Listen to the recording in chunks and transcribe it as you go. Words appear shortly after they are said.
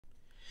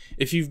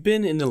If you've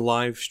been in the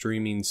live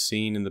streaming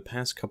scene in the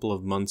past couple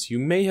of months, you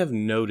may have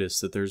noticed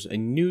that there's a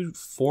new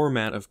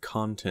format of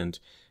content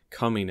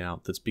coming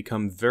out that's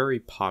become very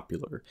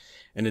popular,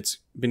 and it's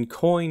been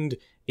coined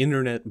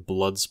Internet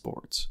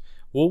Bloodsports.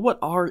 Well, what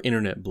are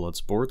Internet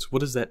Bloodsports? What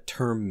does that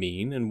term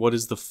mean, and what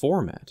is the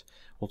format?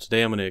 Well,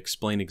 today I'm going to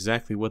explain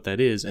exactly what that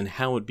is and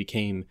how it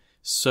became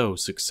so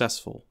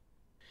successful.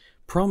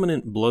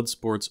 Prominent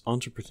Bloodsports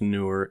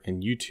entrepreneur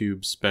and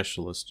YouTube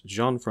specialist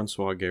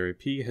Jean-Francois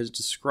Gariepy has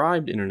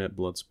described Internet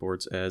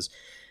Bloodsports as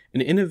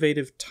an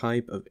innovative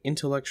type of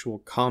intellectual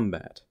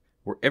combat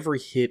where every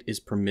hit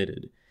is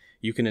permitted.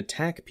 You can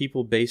attack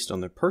people based on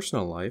their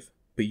personal life,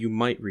 but you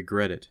might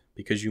regret it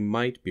because you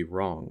might be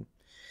wrong.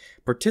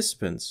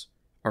 Participants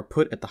are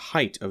put at the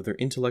height of their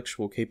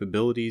intellectual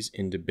capabilities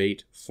in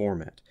debate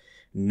format.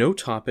 No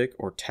topic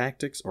or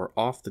tactics are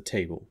off the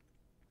table.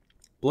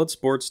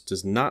 Bloodsports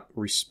does not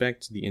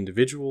respect the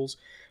individuals,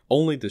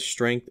 only the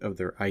strength of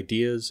their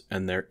ideas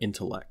and their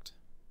intellect.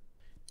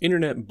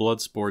 Internet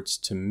Bloodsports,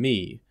 to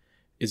me,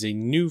 is a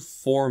new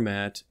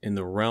format in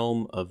the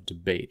realm of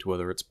debate.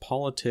 Whether it's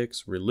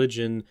politics,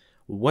 religion,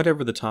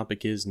 whatever the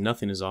topic is,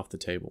 nothing is off the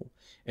table.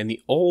 In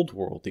the old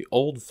world, the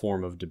old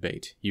form of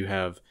debate, you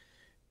have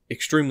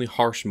extremely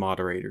harsh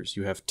moderators,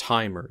 you have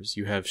timers,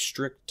 you have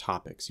strict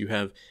topics, you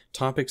have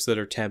topics that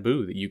are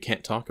taboo that you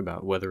can't talk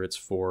about, whether it's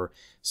for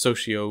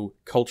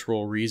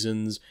socio-cultural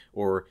reasons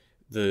or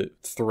the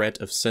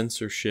threat of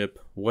censorship,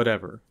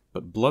 whatever.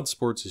 But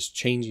Bloodsports is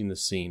changing the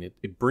scene.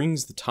 It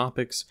brings the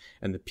topics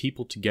and the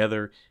people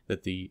together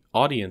that the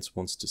audience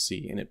wants to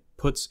see, and it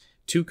puts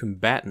two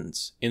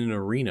combatants in an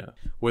arena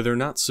where they're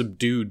not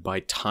subdued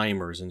by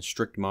timers and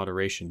strict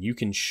moderation. You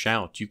can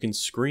shout, you can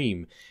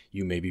scream,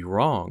 you may be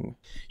wrong.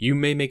 You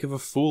may make a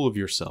fool of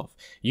yourself.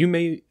 You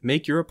may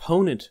make your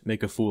opponent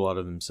make a fool out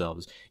of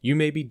themselves. You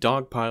may be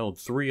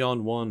dogpiled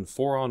 3-on-1,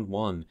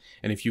 4-on-1,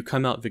 and if you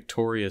come out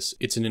victorious,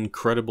 it's an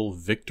incredible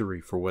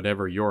victory for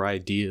whatever your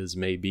ideas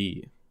may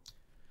be.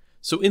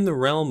 So in the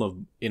realm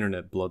of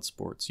Internet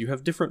Bloodsports, you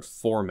have different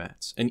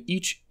formats, and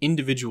each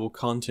individual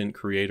content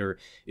creator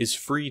is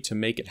free to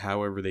make it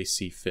however they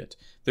see fit.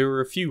 There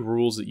are a few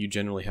rules that you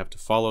generally have to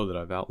follow that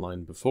I've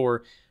outlined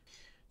before.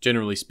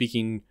 Generally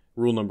speaking,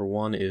 rule number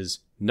 1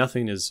 is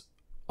nothing is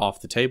off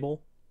the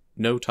table,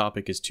 no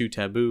topic is too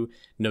taboo,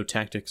 no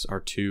tactics are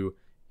too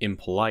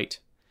impolite,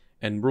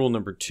 and rule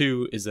number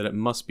 2 is that it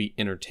must be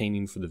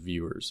entertaining for the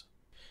viewers.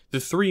 The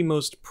 3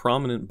 most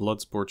prominent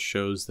Bloodsports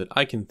shows that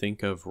I can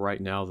think of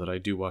right now that I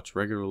do watch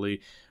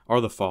regularly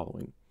are the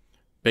following: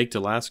 Baked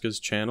Alaska's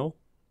channel,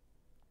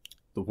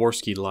 the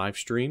Warski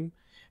livestream,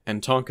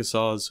 and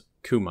Tonkasaw's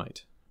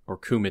Kumite, or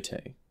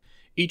Kumite.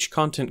 Each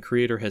content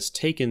creator has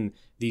taken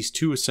these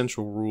 2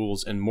 essential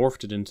rules and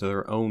morphed it into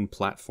their own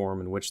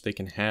platform in which they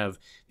can have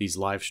these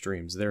live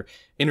streams. They're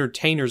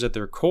entertainers at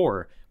their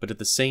core, but at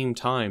the same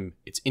time,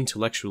 it's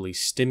intellectually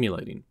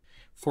stimulating.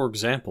 For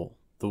example,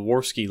 the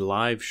Warski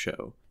live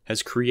show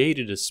has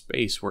created a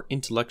space where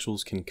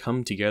intellectuals can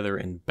come together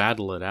and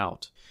battle it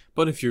out.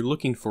 But if you're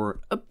looking for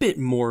a bit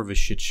more of a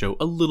shit show,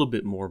 a little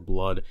bit more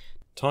blood,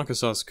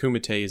 Tonkasaw's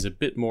Kumite is a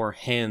bit more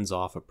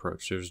hands-off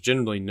approach. There's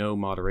generally no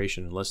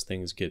moderation unless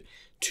things get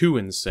too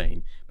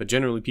insane. But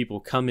generally people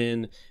come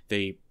in,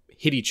 they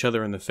hit each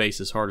other in the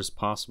face as hard as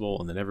possible,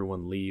 and then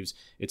everyone leaves.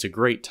 It's a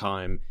great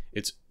time.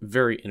 It's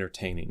very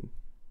entertaining.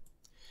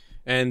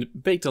 And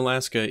Baked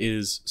Alaska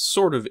is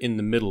sort of in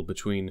the middle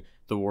between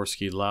the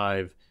Warski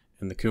Live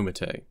and the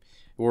Kumite,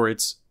 where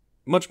it's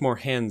much more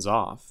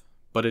hands-off,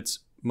 but it's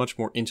much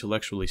more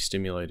intellectually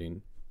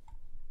stimulating.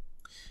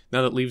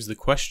 Now that leaves the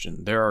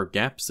question, there are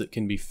gaps that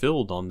can be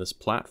filled on this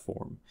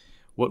platform.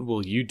 What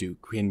will you do?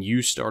 Can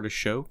you start a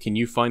show? Can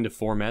you find a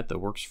format that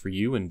works for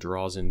you and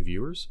draws in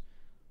viewers?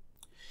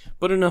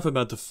 But enough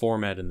about the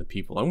format and the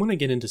people. I want to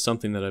get into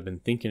something that I've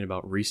been thinking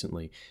about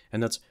recently,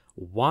 and that's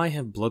why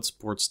have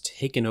Bloodsports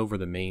taken over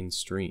the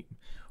mainstream?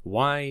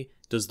 Why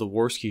does the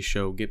Warski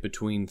show get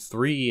between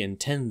 3,000 and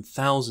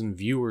 10,000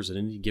 viewers at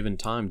any given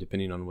time,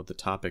 depending on what the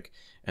topic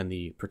and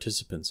the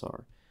participants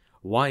are?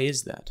 Why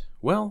is that?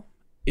 Well,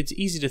 it's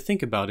easy to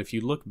think about if you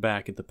look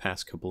back at the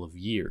past couple of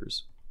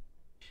years.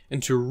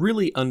 And to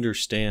really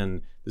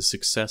understand the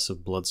success of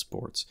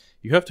Bloodsports,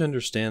 you have to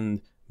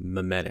understand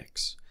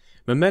memetics.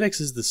 Memetics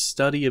is the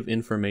study of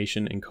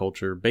information and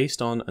culture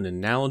based on an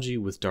analogy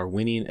with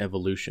Darwinian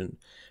evolution.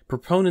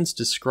 Proponents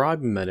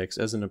describe memetics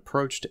as an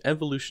approach to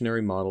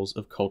evolutionary models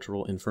of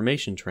cultural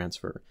information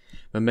transfer.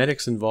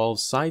 Memetics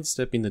involves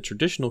sidestepping the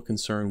traditional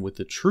concern with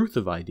the truth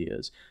of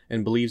ideas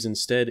and believes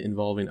instead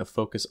involving a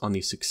focus on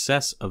the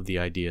success of the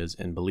ideas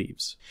and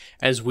beliefs.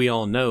 As we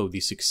all know,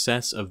 the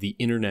success of the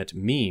internet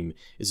meme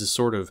is a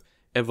sort of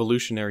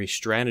evolutionary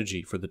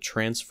strategy for the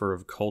transfer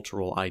of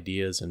cultural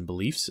ideas and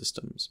belief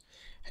systems.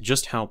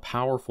 Just how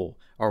powerful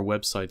are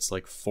websites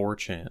like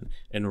 4chan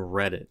and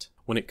Reddit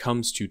when it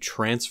comes to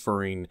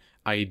transferring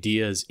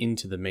ideas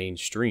into the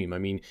mainstream. I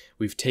mean,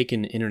 we've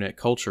taken internet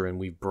culture and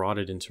we've brought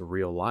it into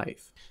real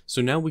life.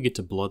 So now we get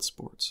to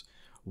Bloodsports.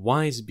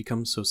 Why has it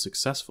become so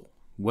successful?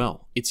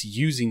 Well, it's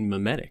using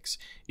memetics.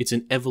 It's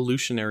an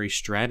evolutionary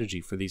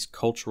strategy for these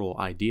cultural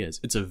ideas.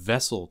 It's a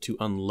vessel to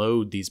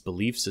unload these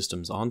belief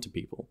systems onto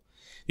people.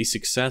 The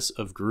success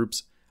of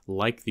groups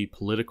like the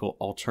political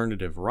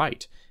alternative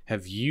right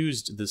have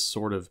used this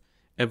sort of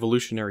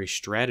evolutionary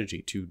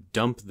strategy to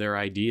dump their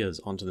ideas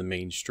onto the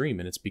mainstream,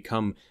 and it's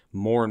become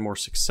more and more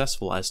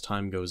successful as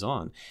time goes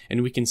on.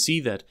 And we can see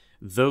that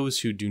those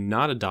who do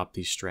not adopt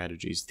these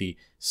strategies, the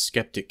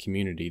skeptic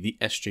community, the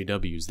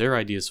SJWs, their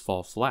ideas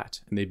fall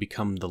flat, and they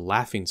become the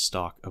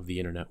laughingstock of the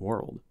internet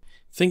world.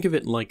 Think of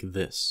it like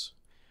this.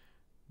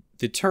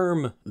 The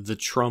term "the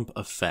Trump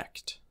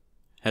effect"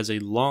 has a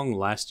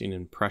long-lasting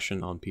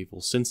impression on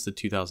people since the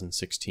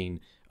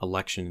 2016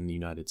 election in the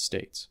United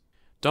States.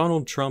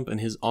 Donald Trump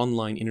and his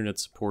online internet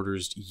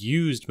supporters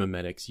used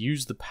memetics,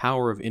 used the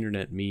power of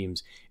internet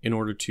memes in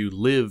order to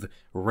live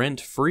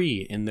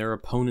rent-free in their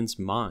opponents'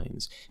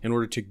 minds, in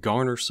order to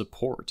garner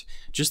support.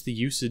 Just the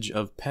usage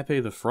of Pepe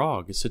the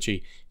Frog is such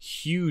a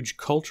huge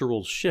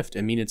cultural shift.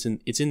 I mean, it's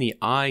in the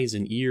eyes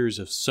and ears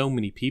of so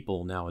many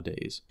people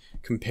nowadays.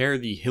 Compare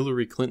the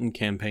Hillary Clinton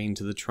campaign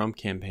to the Trump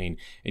campaign,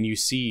 and you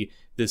see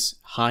this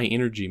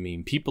high-energy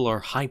meme. People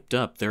are hyped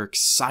up. They're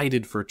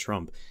excited for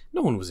Trump.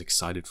 No one was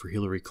excited for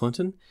Hillary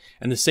Clinton.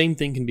 And the same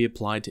thing can be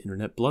applied to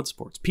internet blood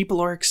sports. People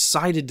are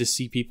excited to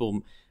see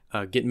people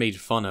get made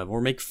fun of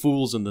or make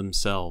fools of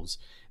themselves.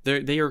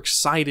 They are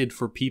excited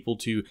for people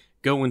to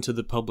go into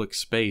the public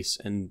space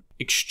and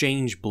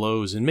exchange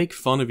blows and make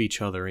fun of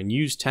each other and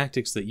use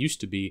tactics that used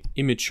to be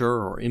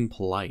immature or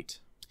impolite.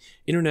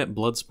 Internet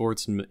blood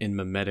sports and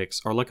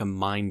memetics are like a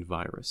mind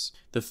virus.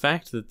 The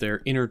fact that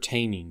they're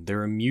entertaining,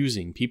 they're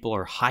amusing, people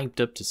are hyped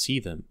up to see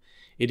them,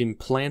 it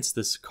implants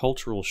this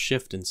cultural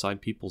shift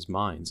inside people's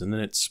minds, and then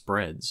it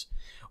spreads.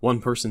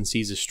 One person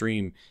sees a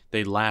stream,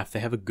 they laugh, they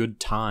have a good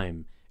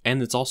time,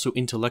 and it's also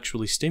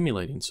intellectually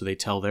stimulating, so they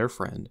tell their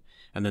friend,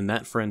 and then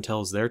that friend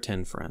tells their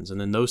 10 friends, and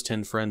then those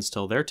 10 friends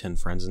tell their 10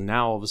 friends, and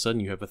now all of a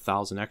sudden you have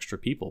 1,000 extra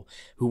people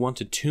who want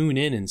to tune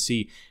in and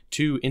see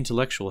two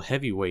intellectual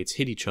heavyweights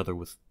hit each other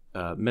with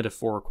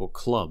metaphorical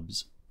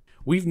clubs.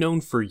 We've known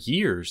for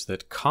years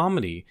that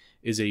comedy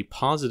is a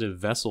positive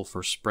vessel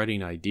for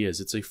spreading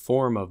ideas. It's a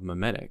form of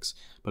memetics,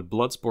 but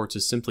Bloodsports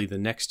is simply the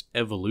next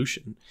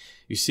evolution.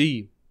 You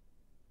see,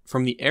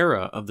 from the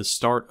era of the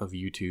start of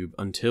YouTube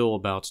until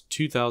about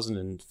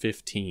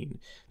 2015,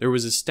 there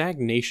was a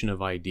stagnation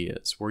of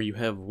ideas where you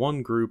have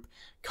one group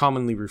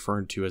commonly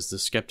referred to as the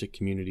skeptic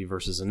community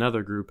versus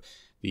another group,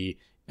 the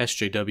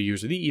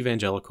SJWs or the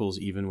evangelicals,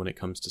 even when it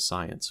comes to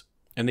science.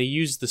 And they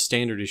use the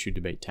standard issue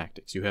debate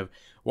tactics. You have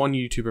one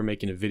YouTuber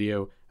making a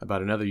video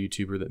about another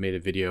YouTuber that made a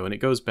video, and it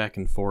goes back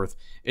and forth.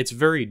 It's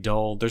very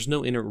dull. There's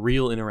no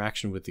real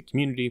interaction with the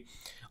community.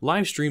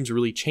 Live streams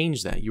really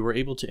changed that. You were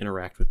able to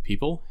interact with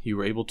people. You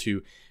were able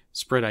to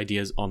spread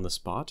ideas on the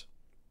spot.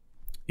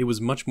 It was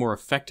a much more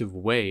effective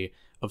way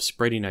of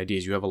spreading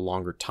ideas. You have a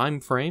longer time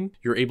frame.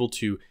 You're able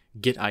to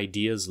get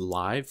ideas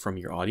live from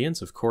your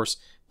audience. Of course,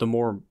 the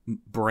more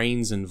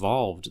brains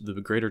involved, the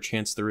greater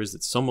chance there is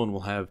that someone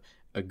will have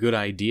a good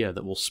idea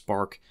that will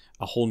spark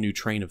a whole new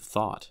train of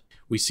thought.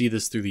 We see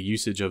this through the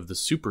usage of the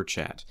super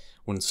chat.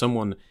 When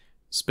someone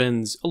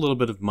spends a little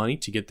bit of money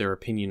to get their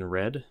opinion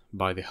read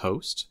by the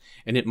host,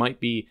 and it might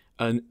be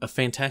a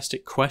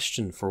fantastic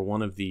question for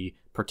one of the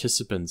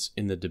participants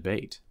in the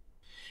debate.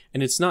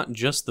 And it's not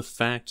just the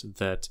fact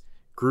that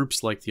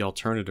groups like the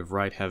alternative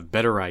right have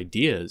better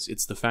ideas,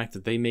 it's the fact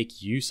that they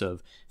make use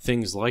of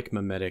things like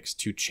memetics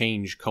to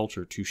change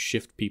culture, to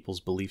shift people's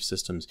belief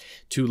systems,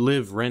 to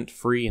live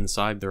rent-free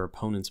inside their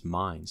opponents'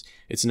 minds.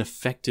 It's an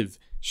effective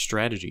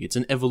strategy. It's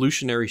an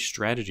evolutionary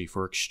strategy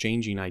for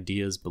exchanging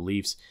ideas,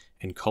 beliefs,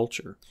 and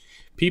culture.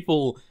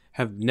 People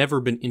have never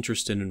been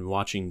interested in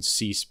watching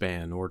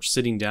C-SPAN or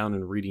sitting down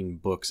and reading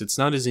books. It's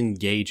not as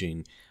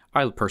engaging.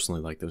 I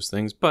personally like those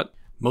things, but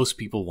most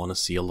people want to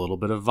see a little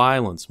bit of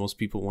violence. Most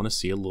people want to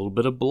see a little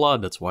bit of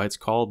blood. That's why it's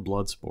called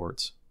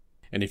Bloodsports.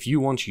 And if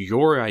you want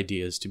your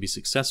ideas to be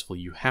successful,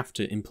 you have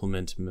to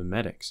implement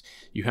memetics.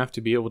 You have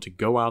to be able to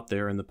go out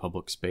there in the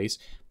public space,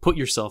 put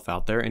yourself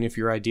out there, and if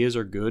your ideas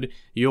are good,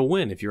 you'll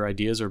win. If your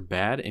ideas are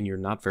bad and you're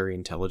not very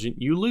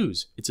intelligent, you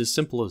lose. It's as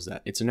simple as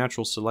that. It's a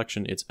natural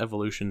selection. It's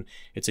evolution.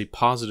 It's a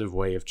positive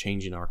way of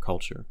changing our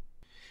culture.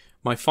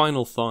 My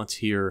final thoughts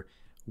here.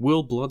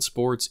 Will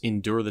Bloodsports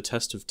endure the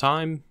test of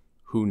time?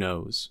 Who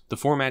knows? The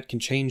format can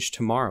change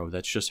tomorrow.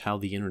 That's just how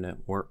the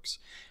internet works.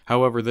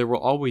 However, there will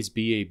always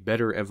be a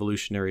better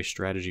evolutionary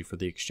strategy for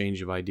the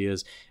exchange of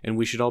ideas, and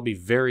we should all be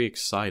very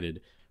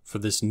excited for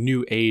this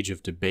new age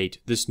of debate,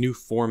 this new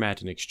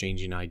format in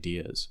exchanging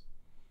ideas.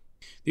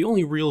 The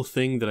only real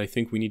thing that I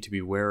think we need to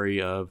be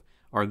wary of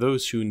are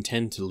those who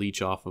intend to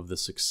leech off of the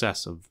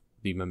success of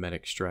the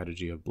memetic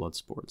strategy of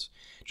Bloodsports.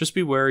 Just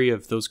be wary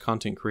of those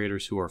content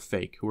creators who are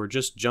fake, who are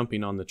just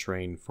jumping on the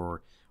train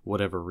for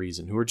whatever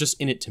reason, who are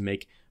just in it to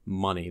make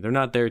money. They're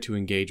not there to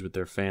engage with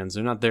their fans.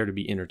 They're not there to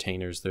be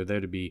entertainers. They're there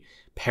to be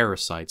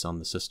parasites on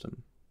the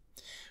system.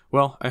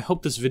 Well, I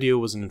hope this video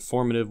was an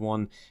informative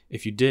one.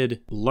 If you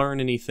did learn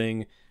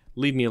anything,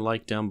 Leave me a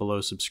like down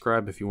below,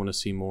 subscribe if you want to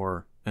see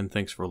more, and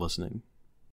thanks for listening.